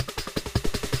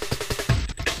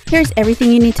Here's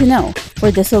everything you need to know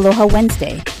for this Aloha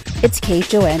Wednesday. It's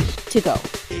KHON to go.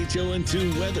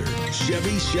 KHON2 weather,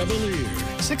 Chevy Chevalier.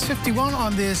 6:51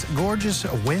 on this gorgeous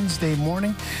Wednesday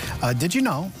morning. Did you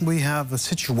know we have a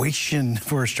situation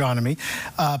for astronomy?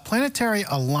 Planetary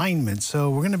alignment. So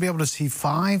we're going to be able to see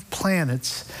 5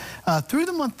 planets through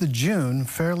the month of June,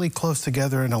 fairly close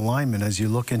together in alignment as you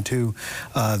look into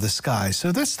the sky.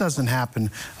 So this doesn't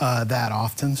happen that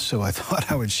often, so I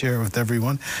thought I would share it with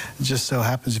everyone. It just so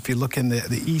happens if you look in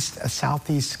the east,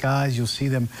 southeast skies, you'll see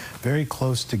them very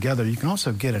close together. You can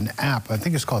also get an app, I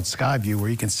think it's called Skyview, where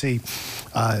you can see,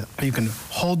 you can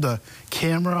hold the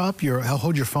camera up,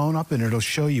 hold your phone up, and it'll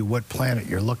show you what planet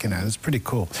you're looking at. It's pretty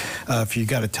cool if you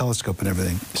got a telescope and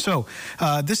everything. So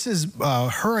this is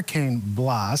Hurricane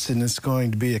Blas, and it's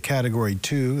going to be a Category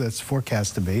 2. That's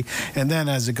forecast to be. And then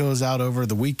as it goes out over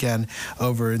the weekend,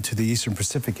 over into the eastern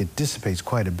Pacific, it dissipates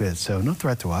quite a bit. So no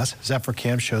threat to us. Zephyr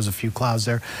Cam shows a few clouds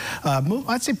there.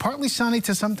 I'd say partly sunny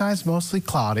to sometimes mostly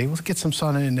cloudy. We'll get some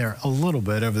sun in there a little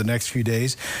bit over the next few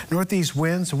days. Northeast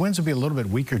winds. The winds will be a little bit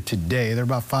weaker today. They're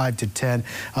about 5 to 10,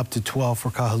 up to 12 for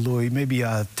Kahului. Maybe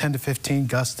 10 to 15,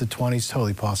 gusts to 20 is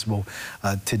totally possible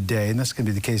today. And that's going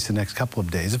to be the case the next couple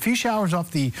of days. A few showers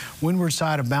off the windward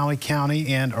side of Maui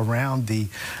County and around the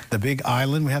Big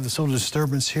Island. We have this little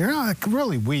disturbance here,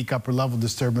 really weak upper level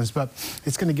disturbance, but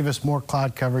it's going to give us more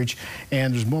cloud coverage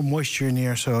and there's more moisture in the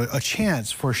air, so a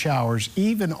chance for showers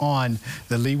even on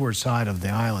the leeward side of the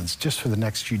islands just for the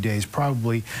next few days,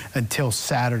 probably until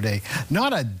Saturday.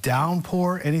 Not a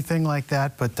downpour, anything like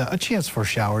that, but a chance for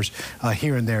showers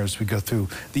here and there as we go through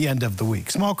the end of the week.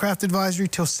 Small craft advisory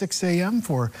till 6 a.m.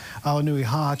 for Alanui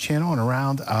Ha Channel and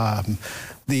around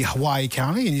the Hawaii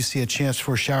County, and you see a chance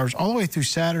for showers all the way through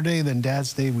Saturday. Then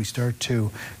Dad's Day, we start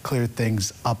to clear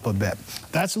things up a bit.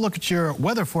 That's a look at your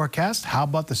weather forecast. How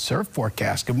about the surf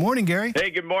forecast? Good morning, Gary. Hey,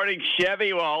 good morning,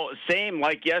 Chevy. Well, same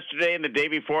like yesterday and the day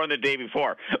before and the day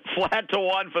before. Flat to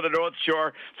 1 for the North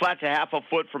Shore, flat to half a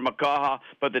foot for Makaha,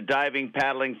 but the diving,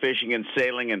 paddling, fishing, and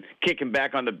sailing and kicking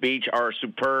back on the beach are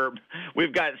superb.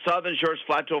 We've got Southern Shores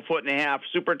flat to 1.5 feet,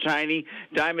 super tiny,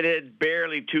 Diamond Head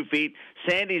barely 2 feet,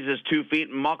 Sandy's is 2 feet,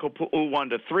 and Makapu'u 1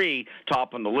 to 3,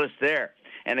 top on the list there.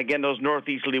 And again, those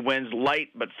northeasterly winds, light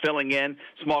but filling in.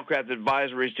 Small craft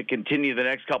advisories to continue the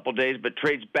next couple days, but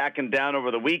trades backing down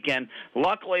over the weekend.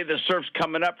 Luckily, the surf's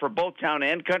coming up for both town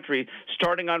and country.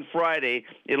 Starting on Friday,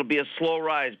 it'll be a slow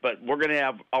rise, but we're going to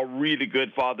have a really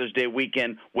good Father's Day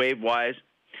weekend wave-wise.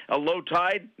 A low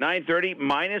tide, 9:30,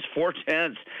 minus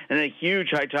 0.4, and a huge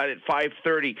high tide at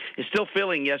 5:30. It's still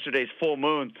feeling yesterday's full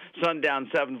moon. Sundown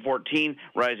 7:14,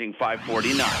 rising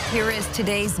 5:49. Here is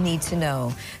today's Need to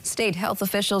Know. State health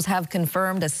officials have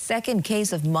confirmed a second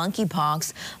case of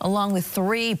monkeypox, along with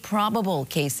 3 probable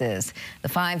cases. The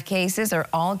 5 cases are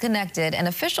all connected, and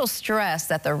officials stress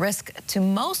that the risk to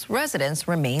most residents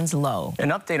remains low.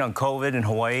 An update on COVID in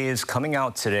Hawaii is coming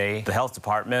out today. The health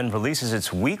department releases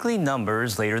its weekly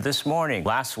numbers later this morning.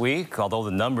 Last week, although the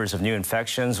numbers of new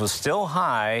infections was still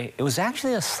high, it was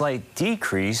actually a slight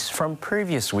decrease from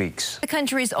previous weeks. The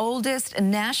country's oldest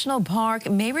national park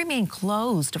may remain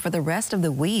closed for the rest of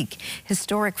the week.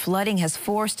 Historic flooding has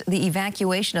forced the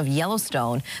evacuation of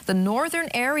Yellowstone. The northern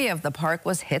area of the park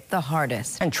was hit the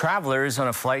hardest. And travelers on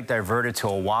a flight diverted to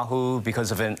Oahu because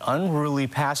of an unruly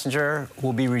passenger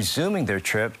will be resuming their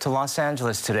trip to Los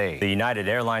Angeles today. The United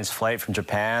Airlines flight from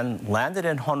Japan landed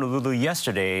in Honolulu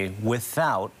yesterday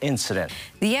without incident.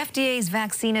 The FDA's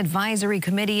Vaccine Advisory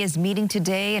Committee is meeting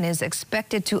today and is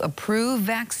expected to approve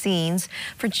vaccines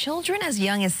for children as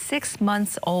young as 6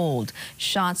 months old.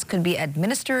 Shots could be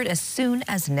administered as soon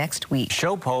as next week.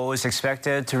 SHOPO is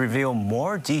expected to reveal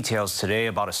more details today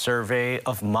about a survey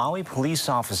of Maui police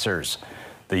officers.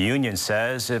 The union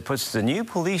says it puts the new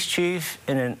police chief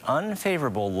in an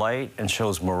unfavorable light and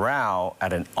shows morale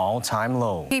at an all-time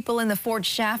low. People in the Fort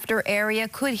Shafter area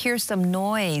could hear some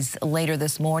noise later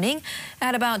this morning.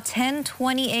 At about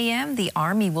 10:20 a.m., the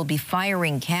Army will be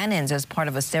firing cannons as part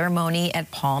of a ceremony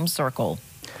at Palm Circle.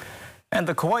 And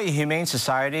the Kauai Humane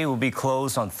Society will be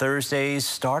closed on Thursdays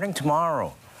starting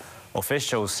tomorrow.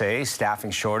 Officials say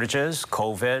staffing shortages,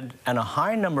 COVID, and a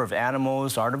high number of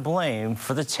animals are to blame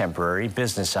for the temporary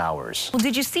business hours. Well,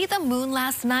 did you see the moon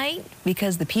last night?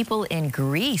 Because the people in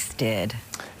Greece did.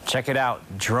 Check it out.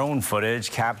 Drone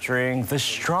footage capturing the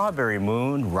strawberry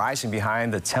moon rising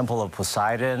behind the Temple of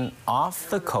Poseidon off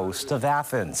the coast of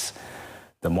Athens.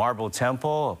 The Marble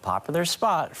Temple, a popular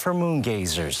spot for moon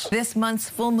gazers. This month's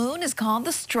full moon is called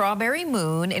the Strawberry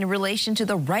Moon in relation to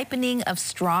the ripening of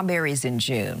strawberries in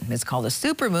June. It's called a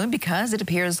supermoon because it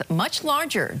appears much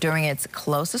larger during its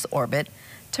closest orbit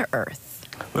to Earth.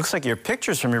 Looks like your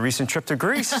pictures from your recent trip to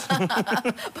Greece.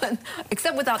 But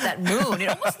except without that moon, it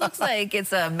almost looks like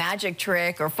it's a magic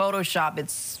trick or Photoshop.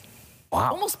 It's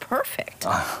almost perfect.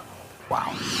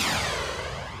 Wow.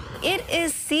 It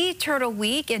is Sea Turtle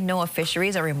Week, and NOAA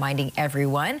Fisheries are reminding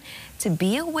everyone to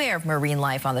be aware of marine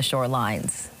life on the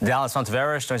shorelines. Dallas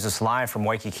Ontiveros joins us live from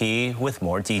Waikiki with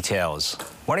more details.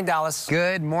 Morning, Dallas.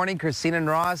 Good morning, Christina and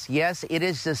Ross. Yes, it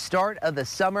is the start of the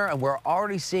summer, and we're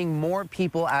already seeing more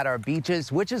people at our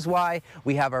beaches, which is why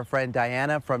we have our friend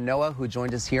Diana from NOAA who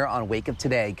joined us here on Wake Up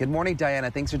Today. Good morning,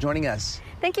 Diana. Thanks for joining us.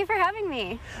 Thank you for having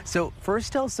me. So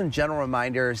first, tell us some general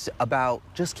reminders about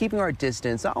just keeping our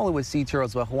distance, not only with sea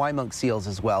turtles, but Hawaiian monk seals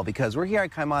as well, because we're here at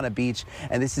Kaimana Beach,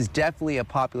 and this is definitely a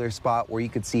popular spot where you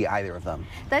could see either of them.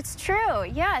 That's true.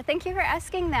 Yeah, thank you for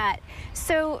asking that.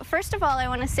 So first of all, I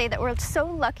want to say that we're so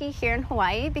lucky here in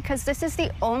Hawaii because this is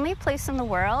the only place in the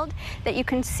world that you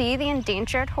can see the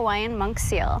endangered Hawaiian monk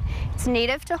seal. It's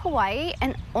native to Hawaii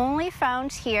and only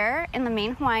found here in the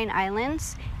main Hawaiian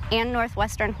Islands and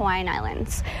northwestern Hawaiian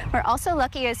Islands. We're also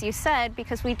lucky, as you said,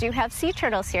 because we do have sea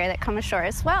turtles here that come ashore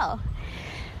as well.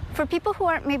 For people who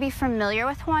aren't maybe familiar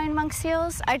with Hawaiian monk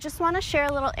seals, I just want to share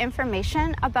a little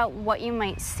information about what you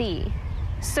might see.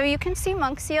 So you can see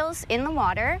monk seals in the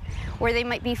water where they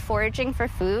might be foraging for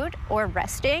food or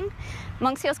resting.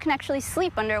 Monk seals can actually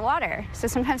sleep underwater, so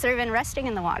sometimes they're even resting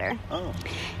in the water. Oh.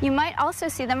 You might also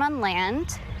see them on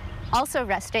land, also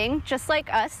resting. Just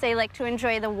like us, they like to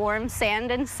enjoy the warm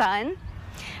sand and sun.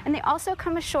 And they also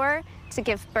come ashore to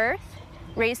give birth,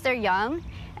 raise their young,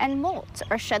 and molt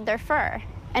or shed their fur.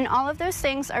 And all of those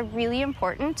things are really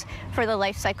important for the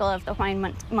life cycle of the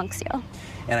Hawaiian monk seal.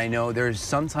 And I know there's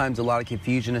sometimes a lot of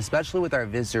confusion, especially with our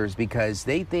visitors, because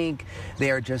they think they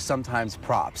are just sometimes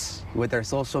props. With their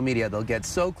social media, they'll get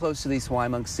so close to these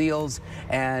Hawaiian monk seals,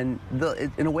 and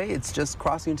in a way, it's just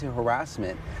crossing into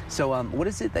harassment. So what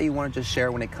is it that you want to just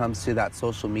share when it comes to that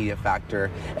social media factor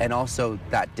and also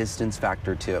that distance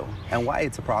factor too, and why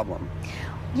it's a problem?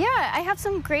 Yeah, I have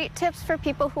some great tips for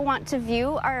people who want to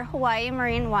view our Hawaii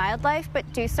marine wildlife,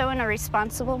 but do so in a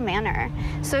responsible manner.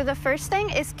 So the first thing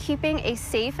is keeping a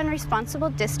safe and responsible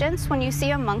distance when you see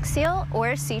a monk seal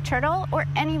or a sea turtle or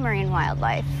any marine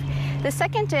wildlife. The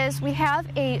second is we have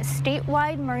a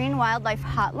statewide marine wildlife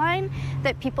hotline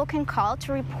that people can call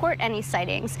to report any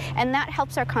sightings, and that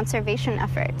helps our conservation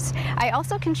efforts. I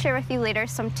also can share with you later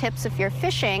some tips if you're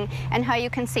fishing and how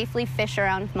you can safely fish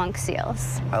around monk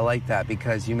seals. I like that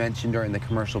because you mentioned during the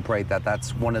commercial break that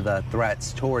that's one of the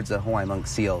threats towards the Hawaiian monk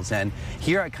seals. And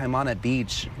here at Kaimana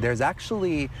Beach, there's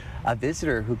actually a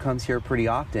visitor who comes here pretty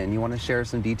often. You want to share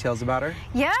some details about her?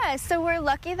 Yeah, so we're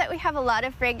lucky that we have a lot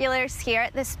of regulars here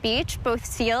at this beach, both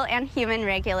seal and human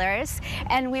regulars.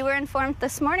 And we were informed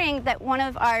this morning that one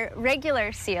of our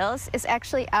regular seals is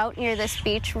actually out near this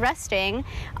beach resting,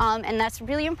 and that's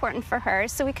really important for her.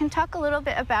 So we can talk a little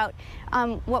bit about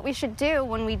what we should do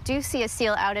when we do see a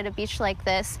seal out at a beach like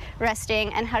this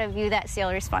resting and how to view that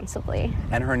seal responsibly.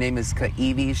 And her name is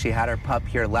Ka'ivi. She had her pup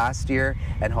here last year,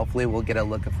 and hopefully we'll get a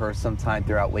look of her sometime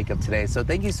throughout Wake Up Today. So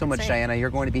thank you so much, Diana. You're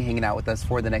going to be hanging out with us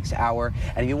for the next hour.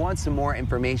 And if you want some more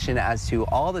information as to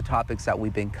all the topics that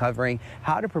we've been covering,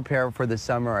 how to prepare for the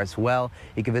summer as well,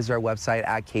 you can visit our website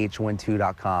at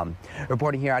KHON2.com.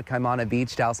 Reporting here at Kaimana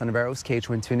Beach, Dallas Ontiveros,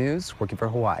 KHON2 News, working for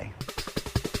Hawaii.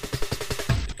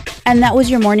 And that was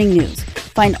your morning news.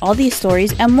 Find all these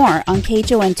stories and more on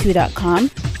KHON2.com,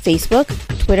 Facebook,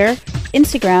 Twitter,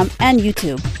 Instagram, and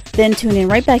YouTube. Then tune in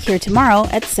right back here tomorrow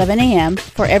at 7 a.m.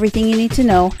 for everything you need to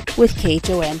know with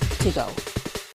KHON to go.